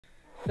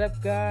What's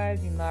up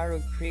guys,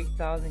 Inaro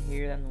 3000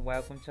 here and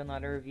welcome to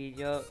another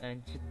video,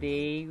 and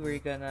today we're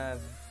gonna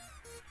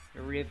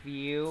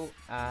review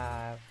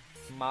a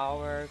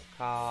malware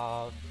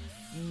called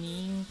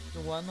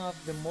MEMZ, one of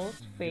the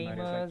most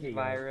famous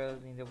virus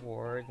in the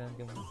world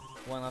and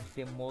one of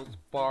the most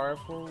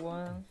powerful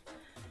ones.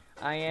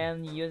 I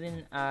am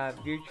using a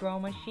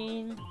virtual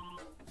machine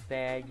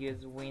that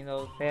uses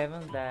Windows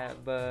 7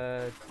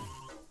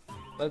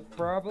 but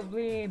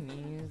probably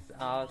means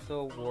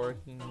also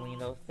working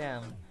Windows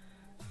 10.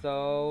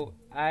 So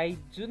I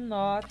do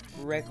not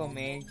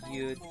recommend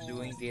you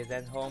doing this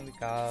at home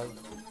because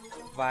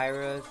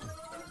viruses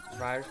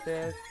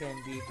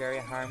can be very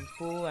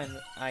harmful, and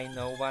I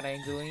know what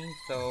I'm doing.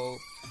 So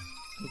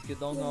if you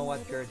don't know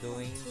what you're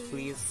doing,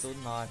 please do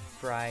not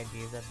try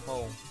this at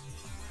home.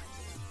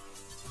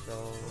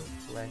 So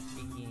let's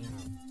begin.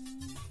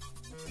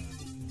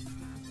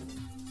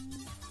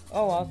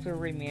 Oh, also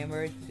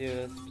remember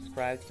to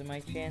subscribe to my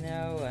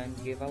channel and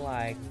give a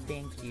like.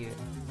 Thank you.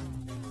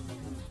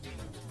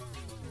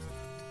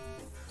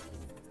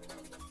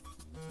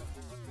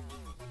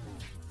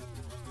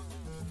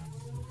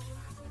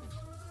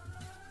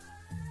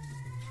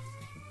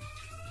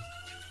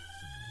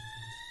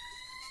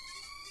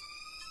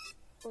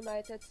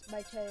 United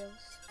by chaos.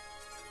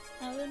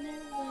 I will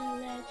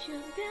never let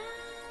you down.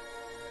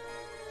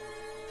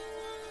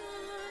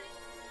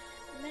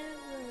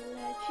 Never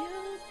let you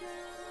down.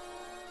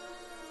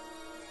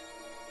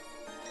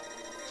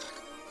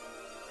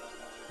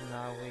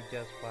 Now we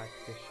just watch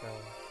the show.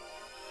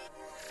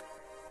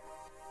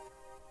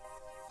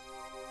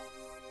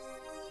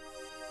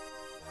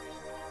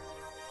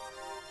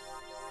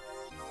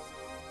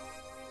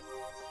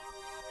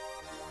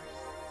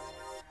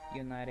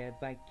 United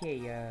by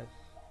chaos.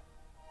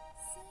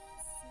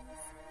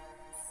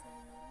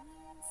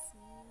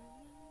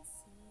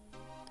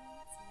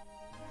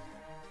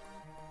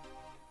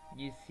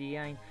 You see,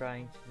 I'm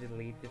trying to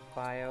delete the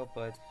file,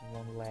 but it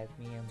won't let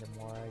me, and the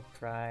more I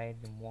try,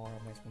 the more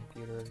my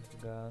computer is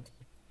gone.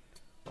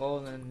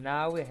 Oh, and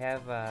now we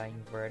have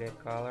inverted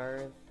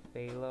colors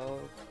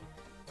payload,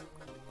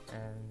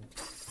 and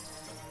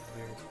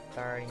we're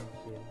starting to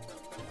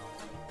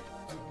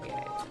get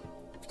it.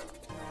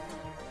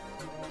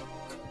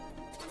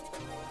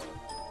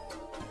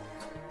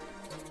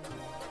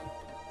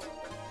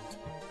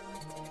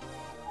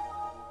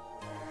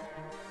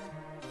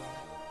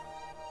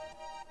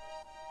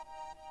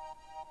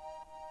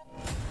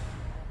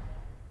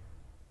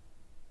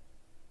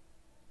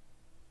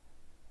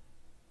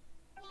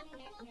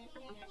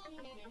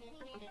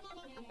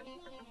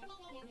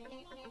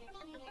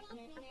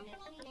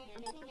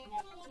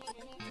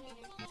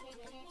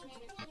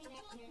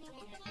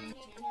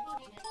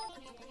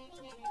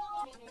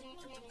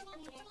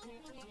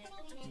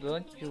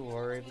 Don't you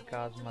worry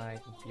because my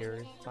computer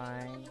is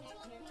fine.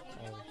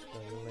 I'll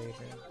show you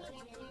later.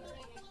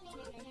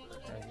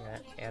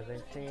 As I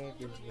said,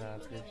 this is a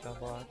virtual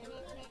box.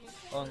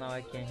 Oh, now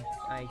I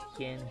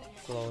can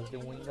close the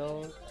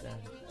windows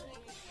and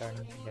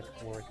starting to get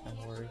worse and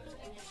worse.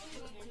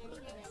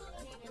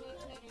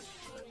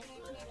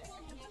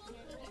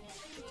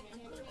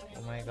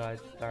 Oh my god,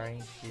 it's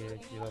starting to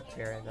do a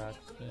paradox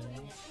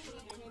thing.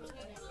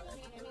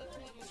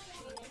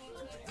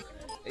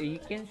 You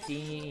can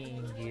see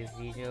in this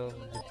video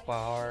the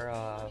power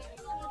of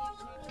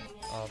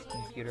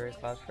computer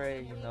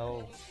software. You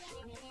know,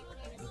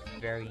 it's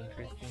very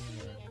interesting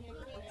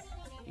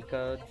you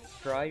could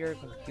destroy your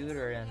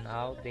computer and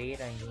all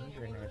data in the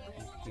internet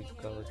if you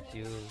go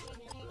do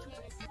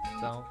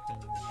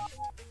something.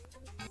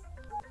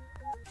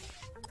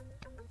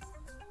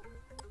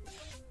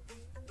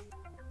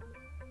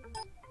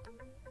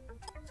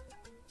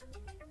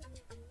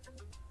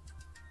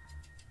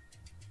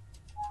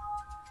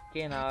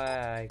 Okay, now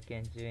I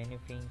can't do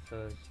anything,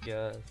 so it's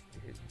just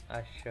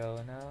a show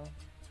now.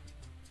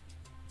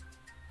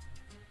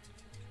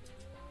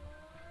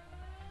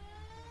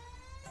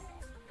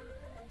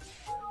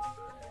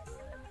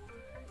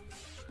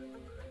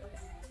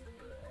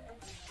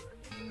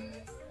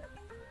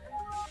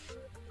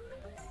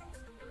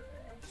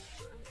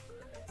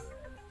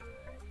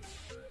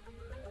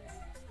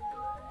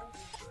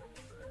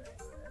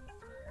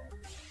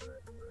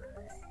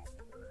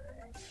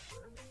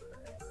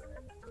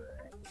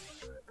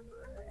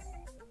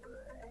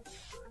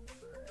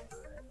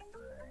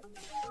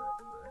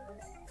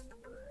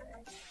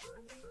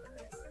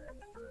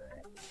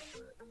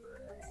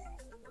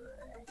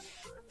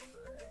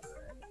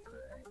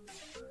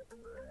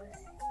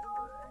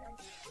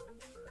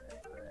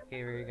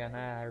 Okay, we're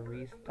gonna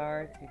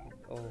restart.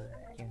 Oh,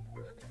 can't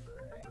restart.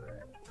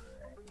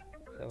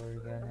 So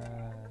we're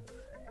gonna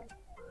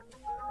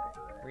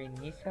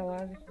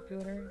reinitialize the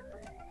computer,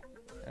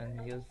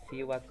 and you'll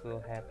see what will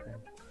happen.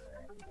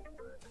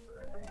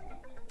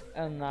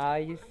 And now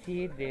you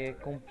see the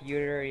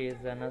computer is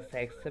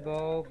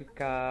unaccessible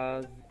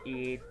because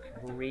it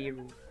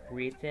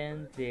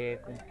rewritten the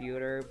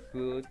computer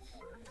boot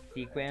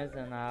sequence,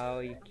 and now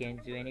you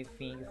can't do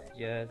anything. It's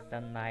just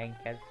a 9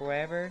 cat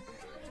forever.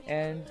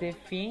 And the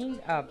thing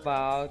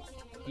about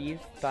this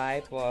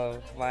type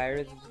of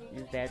virus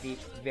is that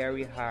it's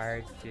very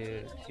hard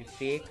to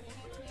fix.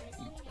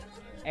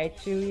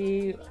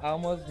 Actually,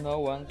 almost no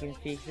one can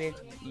fix it.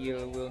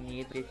 You will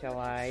need a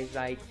specialized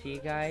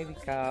IT guy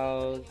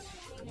because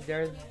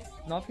there's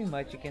nothing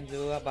much you can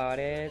do about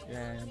it,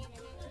 and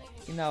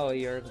you know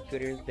your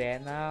computer is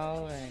dead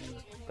now and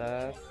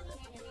stuff.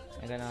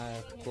 I'm gonna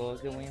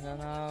close the window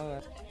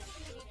now.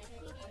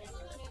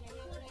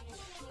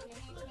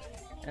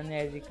 And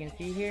as you can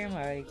see here,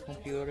 my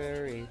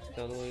computer is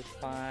totally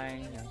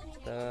fine and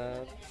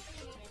stuff.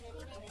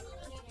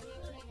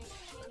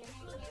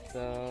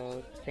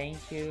 So thank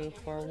you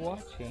for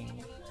watching.